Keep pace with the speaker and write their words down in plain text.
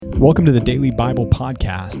Welcome to the Daily Bible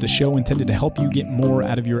Podcast, a show intended to help you get more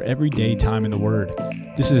out of your everyday time in the Word.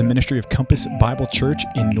 This is a ministry of Compass Bible Church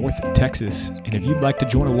in North Texas, and if you'd like to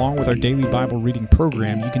join along with our daily Bible reading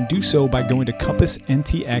program, you can do so by going to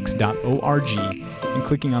compassntx.org and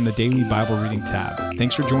clicking on the Daily Bible Reading tab.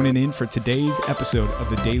 Thanks for joining in for today's episode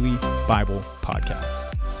of the Daily Bible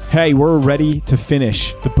Podcast. Hey, we're ready to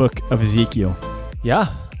finish the book of Ezekiel.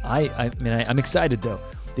 Yeah, I'm excited though,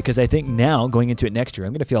 because I think now going into it next year,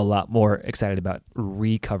 I'm going to feel a lot more excited about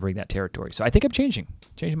recovering that territory. So I think I'm changing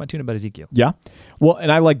my tune about Ezekiel. Yeah. Well, and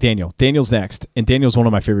I like Daniel. Daniel's next, and Daniel's one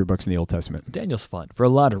of my favorite books in the Old Testament. Daniel's fun for a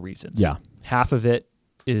lot of reasons. Yeah. Half of it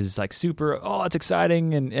is like super, it's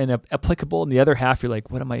exciting and applicable, and the other half you're like,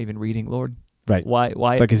 what am I even reading, Lord? Right. Why?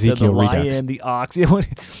 It's like Ezekiel the lion, Redux. the ox,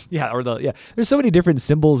 yeah. There's so many different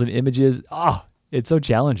symbols and images. It's so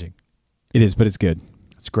challenging. It is, but it's good.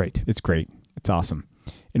 It's great. It's great. It's awesome.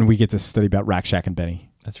 And we get to study about Rack, Shack, and Benny.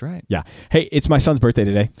 That's right. Yeah. Hey, it's my son's birthday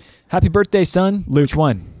today. Happy birthday, son. Luke. Which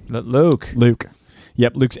one? Luke.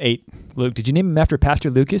 Yep, Luke's 8. Luke, did you name him after Pastor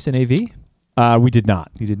Lucas in AV? We did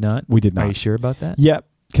not. You did not? We did not. Are you sure about that? Yeah,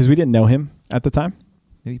 because we didn't know him at the time.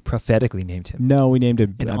 Maybe prophetically named him. No, we named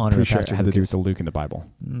him. In I'm honor pretty of sure it Pastor had to do Lucas. with the Luke in the Bible.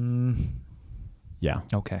 Yeah.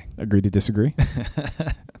 Okay. Agree to disagree?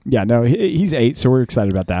 Yeah, no, he's 8, so we're excited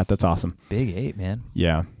about that. That's awesome. Big 8, man.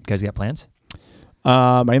 Yeah. You guys got plans?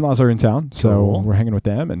 My in-laws are in town, so Cool. we're hanging with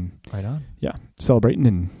them and Right on. yeah, celebrating.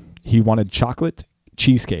 And he wanted chocolate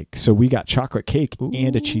cheesecake, so we got chocolate cake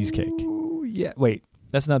and a cheesecake. Ooh, yeah. Wait,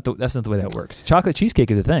 that's not the way that works. Chocolate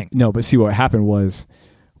cheesecake is a thing. No, but see what happened was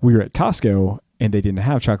we were at Costco and they didn't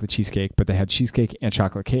have chocolate cheesecake, but they had cheesecake and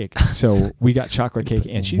chocolate cake. So we got chocolate cake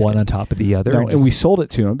and cheesecake. One on top of the other. No, and we sold it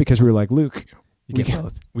to him because we were like, Luke, You get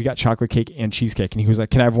both. we got chocolate cake and cheesecake. And he was like,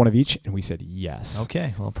 can I have one of each? And we said, yes.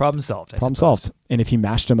 Okay. Well, problem solved. Problem solved. And if he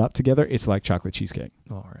mashed them up together, it's like chocolate cheesecake.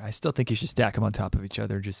 All right. I still think you should stack them on top of each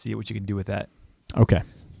other and just see what you can do with that. Okay.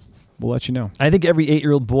 We'll let you know. I think every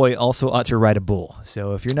 8-year-old boy also ought to ride a bull.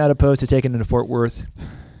 So if you're not opposed to taking him to Fort Worth,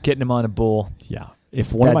 getting him on a bull. Yeah.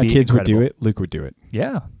 If one of my That'd be kids would do incredible. it, Luke would do it.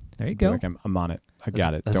 Yeah. There you Be go. like, I'm on it. I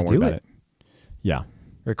got it. Let's Don't worry do about it. it. Yeah.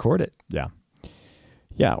 Record it. Yeah.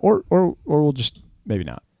 Yeah. Or we'll just maybe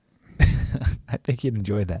not. I think you'd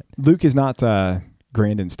enjoy that. Luke is not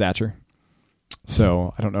grand in stature,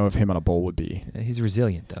 so I don't know if him on a bull would be. He's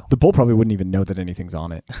resilient, though. The bull probably wouldn't even know that anything's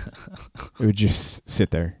on it. It would just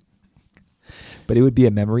sit there. But it would be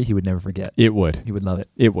a memory he would never forget. It would. He would love it.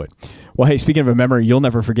 It would. Well, hey, speaking of a memory you'll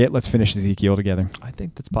never forget, let's finish Ezekiel together. I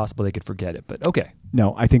think that's possible they could forget it, but okay.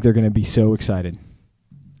 No, I think they're going to be so excited.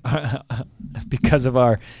 Because of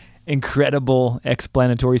our incredible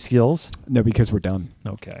explanatory skills. No, because we're done.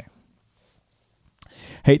 Okay.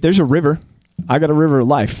 Hey, there's a river. I got a river of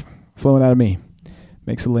life flowing out of me.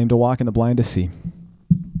 Makes the lame to walk and the blind to see.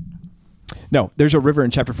 No, there's a river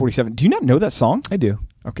in chapter 47. Do you not know that song? I do.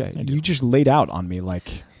 Okay. I do. You just laid out on me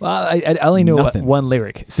like... Well, I only know Nothing. one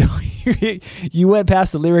lyric. So you went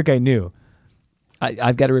past the lyric I knew.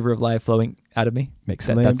 I've got a river of life flowing out of me. Makes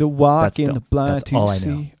the lame to walk and the blind that's all to I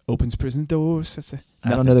know. see. Opens prison doors. I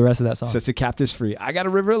don't know the rest of that song. Sets the captives free. I got a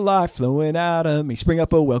river of life flowing out of me. Spring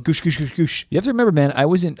up, oh well. Goosh, goosh, goosh, goosh. You have to remember, man, I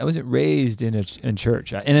wasn't raised in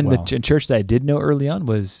church. And in Wow. the church that I did know early on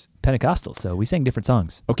was Pentecostal. So we sang different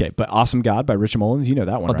songs. Okay, but Awesome God by Richard Mullins, you know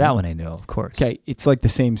that one, Oh, right? that one I know, of course. Okay, it's like the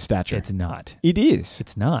same stature. It's not. It is.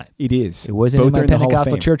 It's not. It is. It wasn't Both in are my the Hall of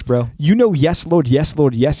Pentecostal Fame. church, bro. You know, yes, Lord, yes,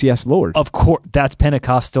 Lord, yes, yes, Lord. Of course. That's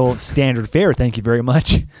Pentecostal standard fare. Thank you very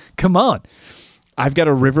much. Come on. I've got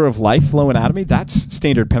a river of life flowing out of me. That's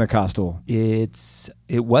standard Pentecostal. It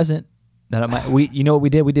wasn't. You know what we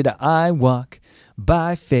did? We did I walk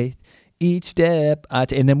by faith each step,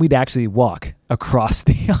 and then we'd actually walk across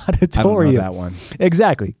the auditorium. I don't know that one.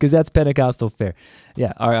 Exactly, because that's Pentecostal fare.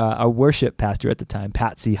 Yeah, our worship pastor at the time,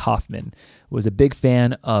 Patsy Hoffman, was a big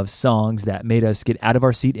fan of songs that made us get out of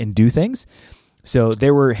our seat and do things. So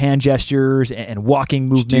there were hand gestures and walking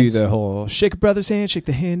movements. Do the whole shake a brother's hand, shake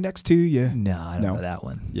the hand next to you. No, I don't know that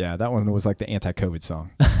one. Yeah, that one was like the anti-COVID song.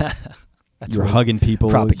 That's You were what hugging people.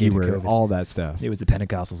 propagated You were COVID. all that stuff. It was the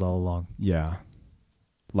Pentecostals all along. Yeah,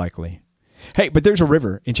 likely. Hey, but there's a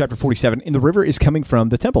river in chapter 47, and the river is coming from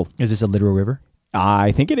the temple. Is this a literal river?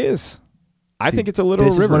 I think it is. I See, think it's a literal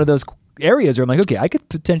This river. is one of those areas where I'm like, okay, I could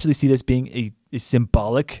potentially see this being a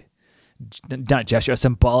symbolic, not gesture, a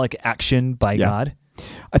symbolic action by God.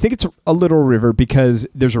 I think it's a literal river because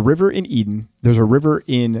there's a river in Eden. There's a river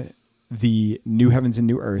in the new heavens and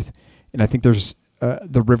new earth. And I think there's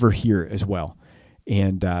the river here as well.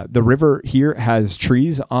 And the river here has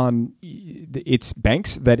trees on its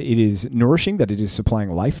banks that it is nourishing, that it is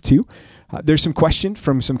supplying life to. There's some question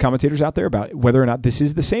from some commentators out there about whether or not this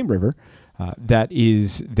is the same river that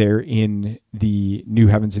is there in the new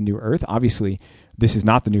heavens and new earth. Obviously, this is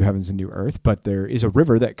not the new heavens and new earth, but there is a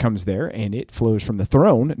river that comes there, and it flows from the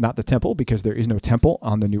throne, not the temple, because there is no temple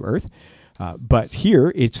on the new earth. But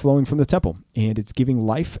here, it's flowing from the temple, and it's giving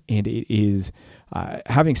life, and it is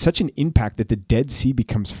having such an impact that the Dead Sea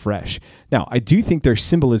becomes fresh. Now, I do think there's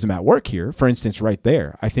symbolism at work here. For instance, right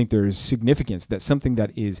there, I think there's significance that something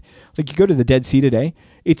that is, like you go to the Dead Sea today,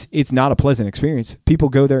 it's not a pleasant experience. People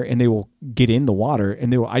go there, and they will get in the water,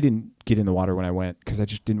 and I didn't get in the water when I went because I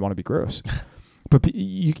just didn't want to be gross. But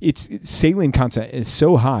it's saline content is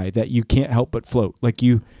so high that you can't help but float. Like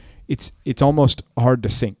it's almost hard to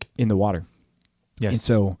sink in the water. Yes. And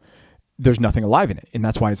so there's nothing alive in it, and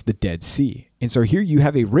that's why it's the Dead Sea. And so here you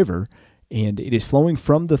have a river, and it is flowing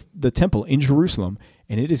from the temple in Jerusalem,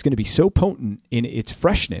 and it is going to be so potent in its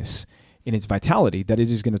freshness, in its vitality, that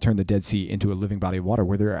it is going to turn the Dead Sea into a living body of water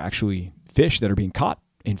where there are actually fish that are being caught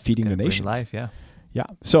and feeding the nations. Life, yeah. Yeah.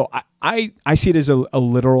 So I see it as a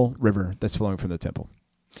literal river that's flowing from the temple.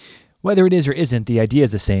 Whether it is or isn't, the idea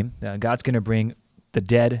is the same. God's going to bring the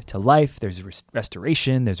dead to life. There's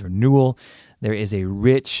restoration. There's renewal. There is a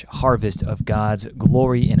rich harvest of God's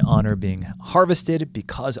glory and honor being harvested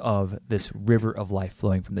because of this river of life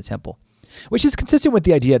flowing from the temple, which is consistent with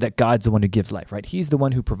the idea that God's the one who gives life, right? He's the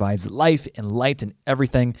one who provides life and light and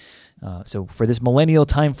everything. So for this millennial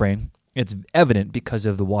time frame, it's evident because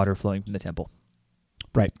of the water flowing from the temple.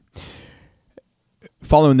 Right.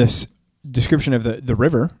 Following this description of the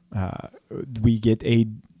river, we get a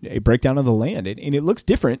breakdown of the land, and it looks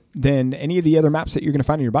different than any of the other maps that you're going to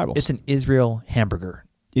find in your Bibles. It's an Israel hamburger.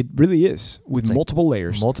 It really is, with multiple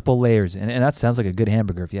layers. Multiple layers, and that sounds like a good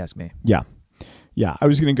hamburger if you ask me. Yeah. Yeah, I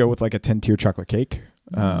was going to go with like a 10-tier chocolate cake.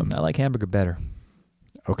 I like hamburger better.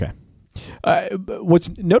 Okay. What's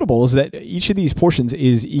notable is that each of these portions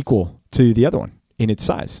is equal to the other one in its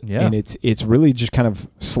size. Yeah. And it's really just kind of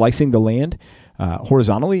slicing the land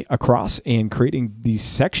horizontally across and creating these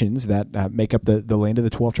sections that make up the land of the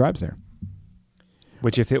 12 tribes there.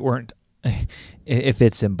 Which if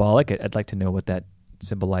it's symbolic, I'd like to know what that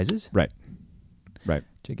symbolizes. Right. Which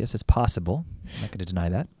I guess is possible. I'm not going to deny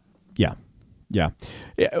that. Yeah.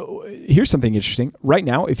 Here's something interesting. Right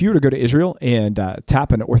now, if you were to go to Israel and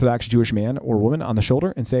tap an Orthodox Jewish man or woman on the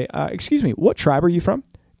shoulder and say, excuse me, what tribe are you from?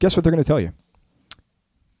 Guess what they're going to tell you?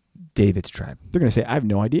 David's tribe. They're going to say, I have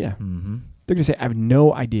no idea. Mm-hmm. They're going to say, I have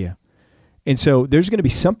no idea. And so there's going to be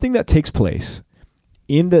something that takes place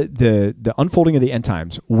in the unfolding of the end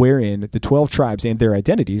times wherein the 12 tribes and their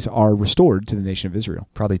identities are restored to the nation of Israel.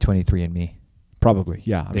 Probably 23andMe. Probably,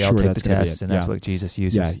 yeah. They all take the test, and that's what Jesus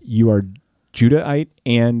uses. Yeah, you are Judahite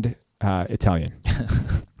and Italian.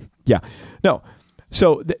 Yeah. No.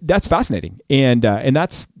 So that's fascinating. And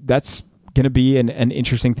that's going to be an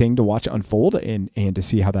interesting thing to watch unfold and to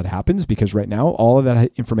see how that happens, because right now all of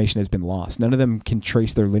that information has been lost. None of them can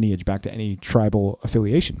trace their lineage back to any tribal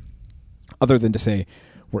affiliation other than to say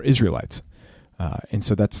we're Israelites. And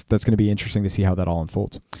so that's going to be interesting to see how that all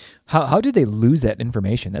unfolds. How did they lose that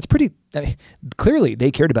information? That's pretty clearly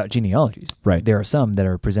they cared about genealogies. Right. There are some that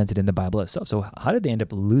are presented in the Bible itself. So how did they end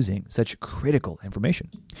up losing such critical information?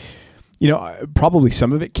 Probably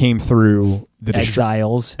some of it came through the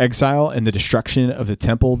exile and the destruction of the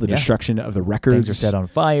temple, the destruction of the records. Things are set on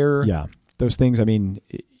fire. Yeah. Those things, I mean,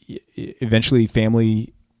 eventually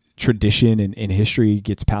family tradition and history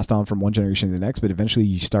gets passed on from one generation to the next, but eventually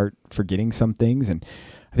you start forgetting some things. And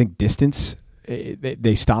I think distance,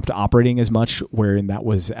 they stopped operating as much, wherein that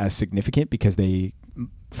was as significant because they,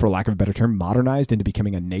 for lack of a better term, modernized into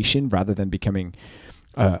becoming a nation rather than becoming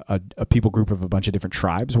a people group of a bunch of different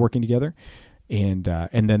tribes working together. And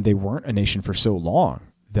then they weren't a nation for so long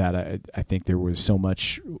that I think there was so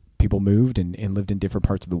much people moved and lived in different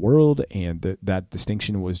parts of the world. And that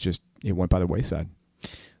distinction was just, it went by the wayside.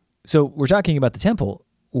 So we're talking about the temple.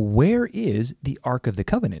 Where is the Ark of the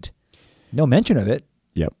Covenant? No mention of it.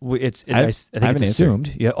 Yep. I think it's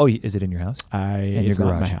assumed. Yeah. Oh, is it in your house? It's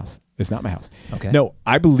not my house. It's not my house. Okay. No,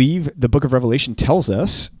 I believe the book of Revelation tells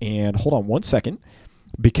us, and hold on one second,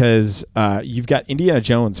 because you've got Indiana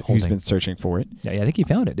Jones who's been searching for it. Yeah, I think he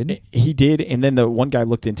found it, didn't he? He did, and then the one guy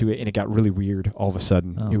looked into it, and it got really weird all of a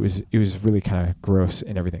sudden. Oh. It was really kind of gross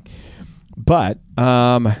and everything. But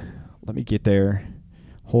let me get there.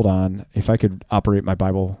 Hold on. If I could operate my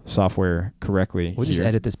Bible software correctly. We'll just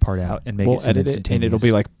edit this part out and make it edit instantaneous. It, and it'll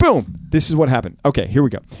be like, boom, this is what happened. Okay, here we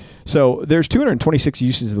go. So there's 226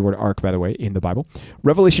 uses of the word ark, by the way, in the Bible.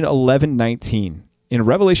 Revelation 11:19. In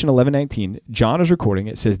Revelation 11:19, John is recording.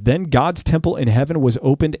 It says, "Then God's temple in heaven was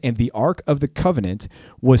opened, and the ark of the covenant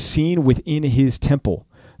was seen within his temple.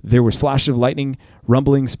 There was flashes of lightning,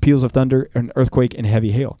 rumblings, peals of thunder, an earthquake, and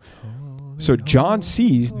heavy hail. So John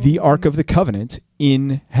sees the Ark of the Covenant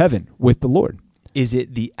in heaven with the Lord. Is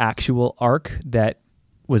it the actual ark that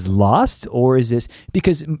was lost, or is this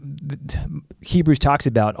because Hebrews talks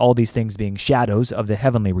about all these things being shadows of the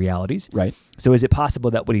heavenly realities? Right. So is it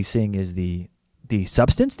possible that what he's seeing is the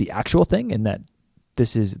substance, the actual thing, and that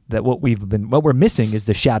this is that what we're missing is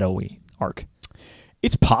the shadowy ark?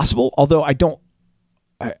 It's possible, although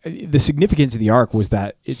the significance of the ark was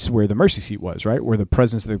that it's where the mercy seat was, right? Where the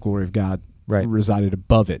presence of the glory of God resided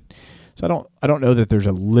above it. So I don't know that there's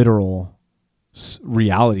a literal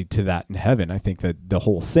reality to that in heaven. I think that the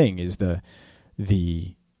whole thing is the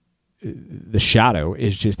shadow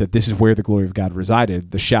is just that this is where the glory of God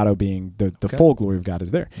resided. The shadow being the full glory of God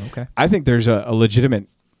is there. Okay. I think there's a legitimate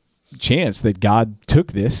chance that God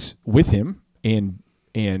took this with him and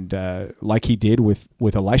like he did with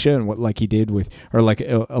Elisha and like he did with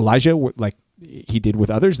Elijah, like he did with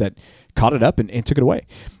others, that caught it up and took it away.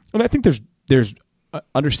 And I think there's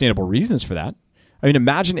understandable reasons for that. I mean,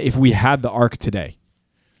 imagine if we had the ark today.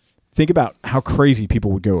 Think about how crazy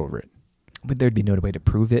people would go over it. But there'd be no way to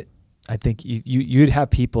prove it. I think you'd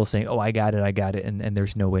have people saying, "Oh, I got it," and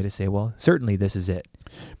there's no way to say, "Well, certainly this is it."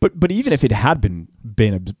 But even if it had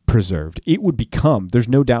been preserved, it would become. There's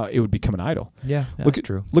no doubt it would become an idol. Yeah, that's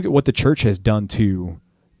true. Look at what the church has done to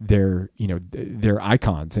their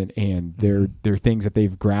icons and their things that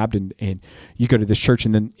they've grabbed, and you go to this church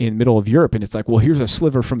in the middle of Europe and it's like, well, here's a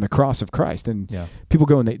sliver from the cross of Christ, and people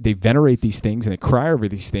go and they venerate these things and they cry over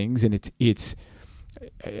these things, and it's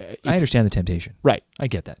I understand the temptation. Right. I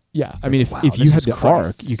get that. Yeah. I mean, if you had the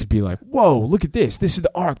ark, you could be like, whoa, look at this. This is the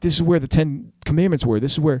ark. This is where the 10 commandments were.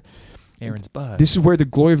 This is where Aaron's bud. This is where the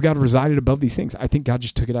glory of God resided above these things. I think God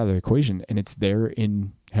just took it out of the equation, and it's there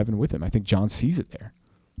in heaven with him. I think John sees it there.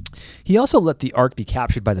 He also let the ark be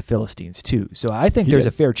captured by the Philistines too. So I think there's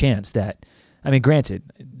a fair chance that, I mean, granted,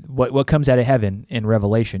 what comes out of heaven in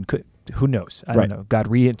Revelation, who knows? I don't know. God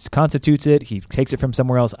reconstitutes it. He takes it from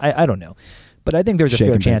somewhere else. I don't know. But I think there's a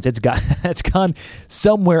fair chance it's gone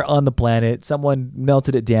somewhere on the planet. Someone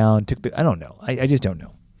melted it down. I don't know. I just don't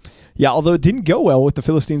know. Yeah, although it didn't go well with the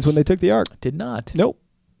Philistines when they took the ark. Did not. Nope.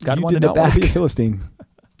 God you wanted did not it back. Want to be a Philistine.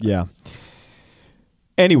 Yeah.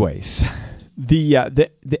 Anyways, the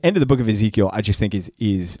end of the book of Ezekiel, I just think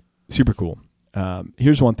is super cool.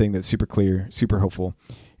 Here's one thing that's super clear, super hopeful,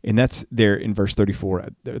 and that's there in verse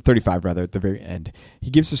 35 rather, at the very end. He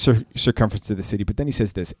gives the circumference of the city, but then he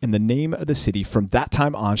says this, and the name of the city from that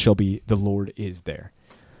time on shall be the Lord is there.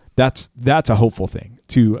 That's a hopeful thing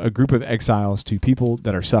to a group of exiles, to people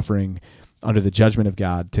that are suffering under the judgment of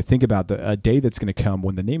God, to think about a day that's going to come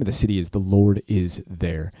when the name of the city is the Lord is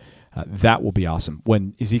there. That will be awesome.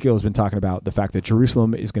 When Ezekiel has been talking about the fact that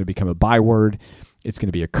Jerusalem is going to become a byword, it's going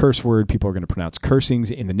to be a curse word. People are going to pronounce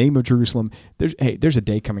cursings in the name of Jerusalem. There's a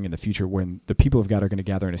day coming in the future when the people of God are going to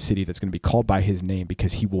gather in a city that's going to be called by his name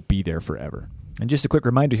because he will be there forever. And just a quick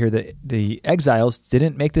reminder here that the exiles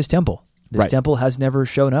didn't make this temple. This temple has never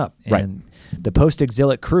shown up. And the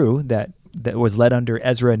post-exilic crew that was led under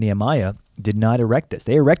Ezra and Nehemiah did not erect this.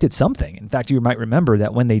 They erected something. In fact, you might remember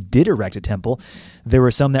that when they did erect a temple, there were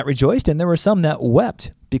some that rejoiced and there were some that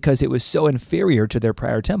wept because it was so inferior to their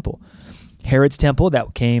prior temple. Herod's temple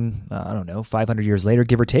that came, 500 years later,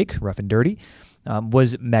 give or take, rough and dirty,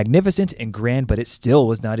 was magnificent and grand, but it still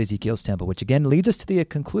was not Ezekiel's temple, which again leads us to the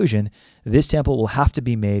conclusion this temple will have to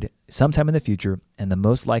be made sometime in the future, and the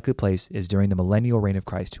most likely place is during the millennial reign of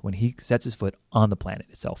Christ when he sets his foot on the planet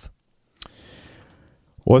itself.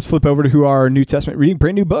 Well, let's flip over to our New Testament reading,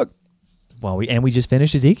 brand new book. Well, we just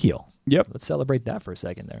finished Ezekiel. Yep. Let's celebrate that for a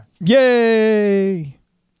second there. Yay!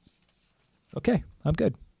 Okay, I'm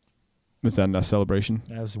good. Was that enough celebration?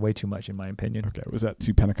 That was way too much, in my opinion. Okay, was that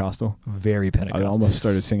too Pentecostal? Very Pentecostal. I almost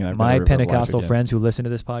started singing. My Pentecostal friends who listen to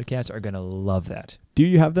this podcast are going to love that. Do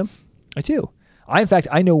you have them? I do. In fact,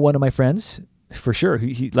 I know one of my friends for sure.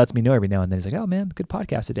 He lets me know every now and then. He's like, "Oh man, good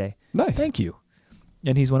podcast today." Nice. Thank you.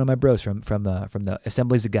 And he's one of my bros from the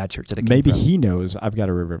Assemblies of God Church that I came Maybe from. He knows I've got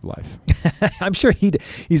a river of life. I'm sure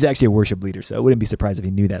he's actually a worship leader, so I wouldn't be surprised if he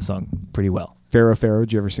knew that song pretty well. Pharaoh,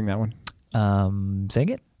 did you ever sing that one? Sing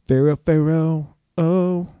it. Pharaoh.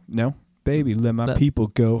 Oh, no. Baby, let my people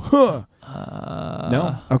go. Huh.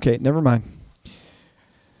 No? Okay, never mind.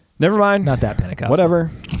 Not that Pentecostal. Whatever.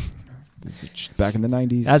 This is back in the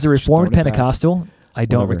 90s. As a Reformed Pentecostal, I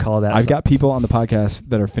don't recall that I've song. got people on the podcast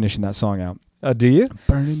that are finishing that song out. Do you?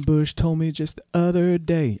 Burning Bush told me just the other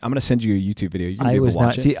day. I'm going to send you a YouTube video. You can I was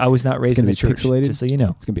not raised in the church, pixelated. just so you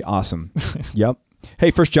know. It's going to be awesome. Yep.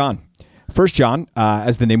 Hey, 1 John. 1 John,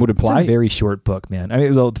 as the name would imply. It's a very short book, man. I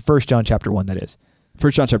mean, the 1 John chapter 1, that is.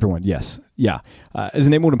 1 John chapter 1, yes. Yeah. As the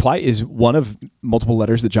name would imply, is one of multiple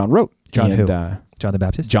letters that John wrote. John who? John the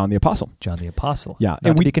Baptist? John the Apostle. John the Apostle. Yeah.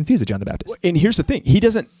 Not to be confused with John the Baptist. And here's the thing. He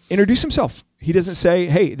doesn't introduce himself. He doesn't say,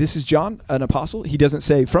 hey, this is John, an apostle. He doesn't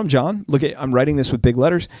say, from John. Look, I'm writing this with big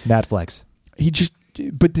letters. Mad flex.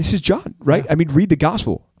 But this is John, right? Yeah. I mean, read the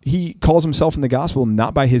gospel. He calls himself in the gospel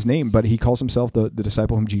not by his name, but he calls himself the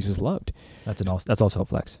disciple whom Jesus loved. That's also a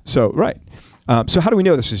flex. So, right. So how do we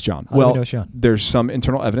know this is John? How do we know it's John? There's some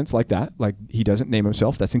internal evidence like that. Like he doesn't name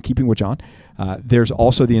himself. That's in keeping with John. There's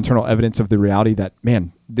also the internal evidence of the reality that,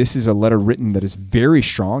 man, this is a letter written that is very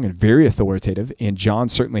strong and very authoritative. And John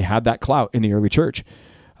certainly had that clout in the early church.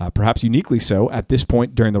 Perhaps uniquely so. At this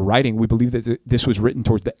point during the writing, we believe that this was written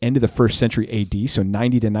towards the end of the 1st century AD, so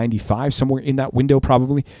 90 to 95, somewhere in that window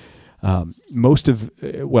probably. All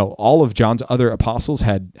of John's other apostles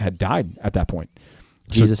had died at that point.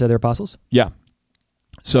 Jesus' other apostles? Yeah.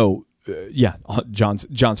 So,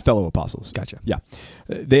 John's fellow apostles. Gotcha. Yeah.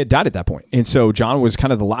 They had died at that point. And so John was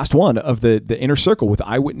kind of the last one of the inner circle with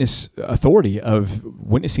eyewitness authority of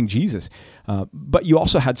witnessing Jesus. But you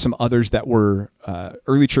also had some others that were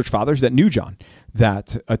early church fathers that knew John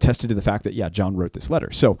that attested to the fact that, John wrote this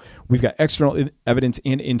letter. So we've got external evidence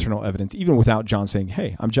and internal evidence, even without John saying,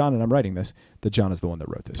 hey, I'm John and I'm writing this, that John is the one that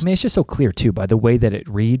wrote this. I mean, it's just so clear, too, by the way that it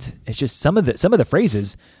reads. It's just some of the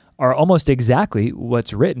phrases are almost exactly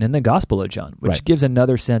what's written in the Gospel of John, which gives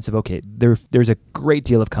another sense of, okay, there's a great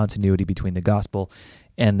deal of continuity between the Gospel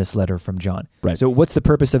and this letter from John. Right. So what's the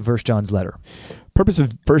purpose of 1 John's letter? Purpose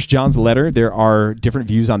of 1 John's letter, there are different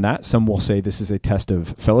views on that. Some will say this is a test of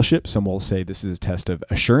fellowship. Some will say this is a test of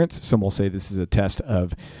assurance. Some will say this is a test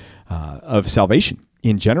of salvation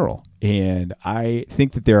in general. And I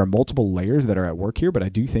think that there are multiple layers that are at work here, but I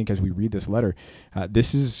do think as we read this letter,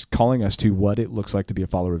 this is calling us to what it looks like to be a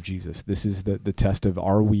follower of Jesus. This is the test of,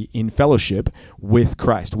 are we in fellowship with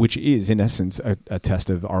Christ, which is in essence a test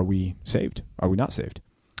of, are we saved? Are we not saved?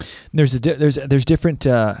 There's different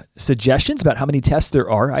suggestions about how many tests there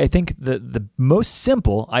are. I think the most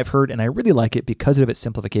simple I've heard, and I really like it because of its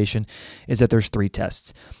simplification, is that there's 3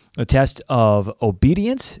 tests. The test of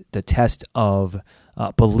obedience, the test of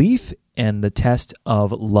belief, and the test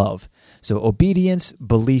of love. So obedience,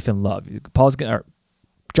 belief, and love.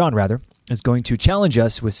 John is going to challenge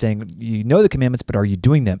us with saying, you know the commandments, but are you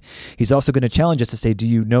doing them? He's also going to challenge us to say, do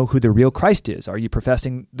you know who the real Christ is? Are you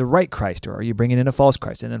professing the right Christ, or are you bringing in a false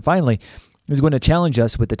Christ? And then finally, he's going to challenge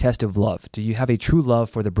us with the test of love. Do you have a true love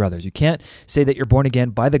for the brothers? You can't say that you're born again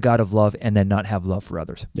by the God of love and then not have love for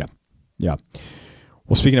others. Yeah.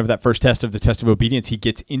 Well, speaking of that first test, of the test of obedience, he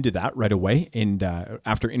gets into that right away. And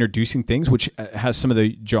after introducing things, which has some of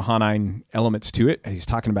the Johannine elements to it, he's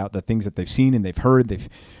talking about the things that they've seen and they've heard, they've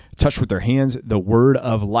touched with their hands, the word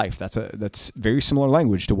of life. That's very similar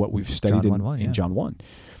language to what we've studied in John 1.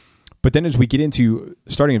 But then as we get into,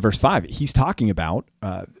 starting in verse 5, he's talking about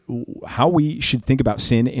how we should think about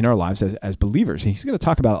sin in our lives as believers. And he's going to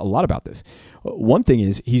talk about a lot about this. One thing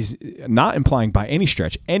is, he's not implying by any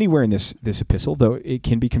stretch anywhere in this epistle, though it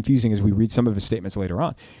can be confusing as we read some of his statements later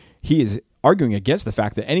on. He is arguing against the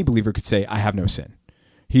fact that any believer could say, I have no sin.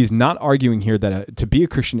 He is not arguing here that to be a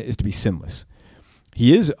Christian is to be sinless.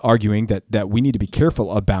 He is arguing that we need to be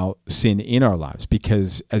careful about sin in our lives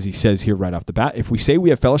because, as he says here right off the bat, if we say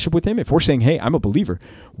we have fellowship with him, if we're saying, hey, I'm a believer,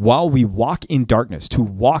 while we walk in darkness, to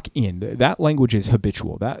walk in, that language is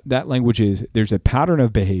habitual. That language is, there's a pattern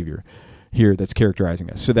of behavior here that's characterizing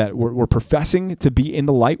us, so that we're professing to be in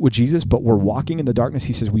the light with Jesus, but we're walking in the darkness.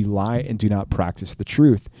 He says we lie and do not practice the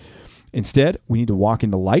truth. Instead, we need to walk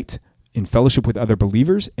in the light, in fellowship with other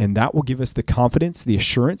believers, and that will give us the confidence, the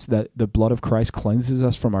assurance that the blood of Christ cleanses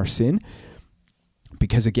us from our sin.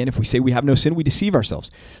 Because again, if we say we have no sin, we deceive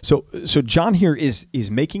ourselves. So John here is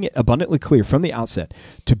making it abundantly clear from the outset,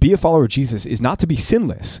 to be a follower of Jesus is not to be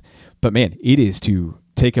sinless, but man, it is to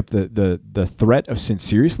take up the threat of sin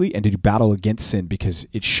seriously and to battle against sin, because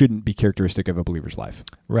it shouldn't be characteristic of a believer's life.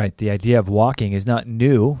 Right. The idea of walking is not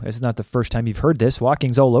new. It's not the first time you've heard this.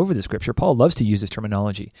 Walking's all over the Scripture. Paul loves to use this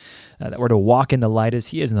terminology, that we're to walk in the light as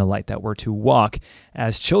he is in the light, that we're to walk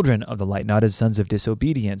as children of the light, not as sons of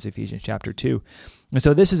disobedience, Ephesians chapter 2. And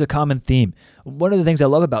so this is a common theme. One of the things I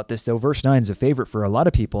love about this, though, verse 9 is a favorite for a lot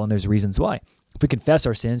of people, and there's reasons why. If we confess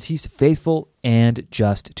our sins, he's faithful and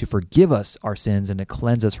just to forgive us our sins and to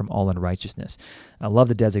cleanse us from all unrighteousness. I love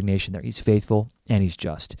the designation there. He's faithful and he's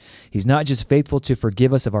just. He's not just faithful to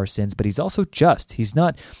forgive us of our sins, but he's also just. He's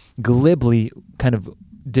not glibly kind of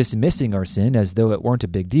dismissing our sin as though it weren't a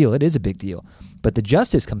big deal. It is a big deal. But the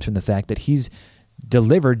justice comes from the fact that he's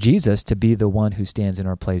delivered Jesus to be the one who stands in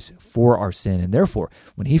our place for our sin. And therefore,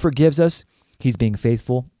 when he forgives us, he's being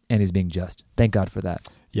faithful and he's being just. Thank God for that.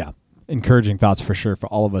 Yeah. Encouraging thoughts for sure for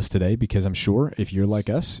all of us today, because I'm sure if you're like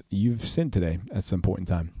us, you've sinned today at some point in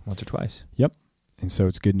time. Once or twice. Yep. And so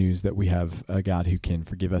it's good news that we have a God who can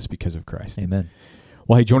forgive us because of Christ. Amen.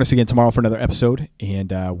 Well, hey, join us again tomorrow for another episode,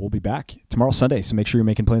 and we'll be back tomorrow Sunday, so make sure you're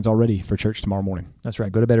making plans already for church tomorrow morning. That's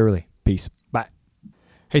right. Go to bed early. Peace. Bye.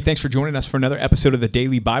 Hey, thanks for joining us for another episode of the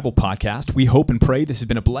Daily Bible Podcast. We hope and pray this has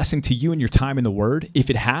been a blessing to you and your time in the Word. If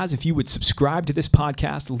it has, if you would subscribe to this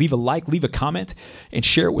podcast, leave a like, leave a comment, and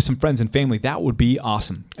share it with some friends and family, that would be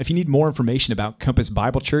awesome. If you need more information about Compass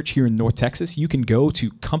Bible Church here in North Texas, you can go to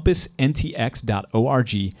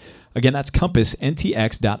compassntx.org. Again, that's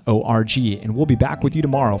compassntx.org, and we'll be back with you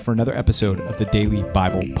tomorrow for another episode of the Daily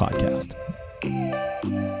Bible Podcast.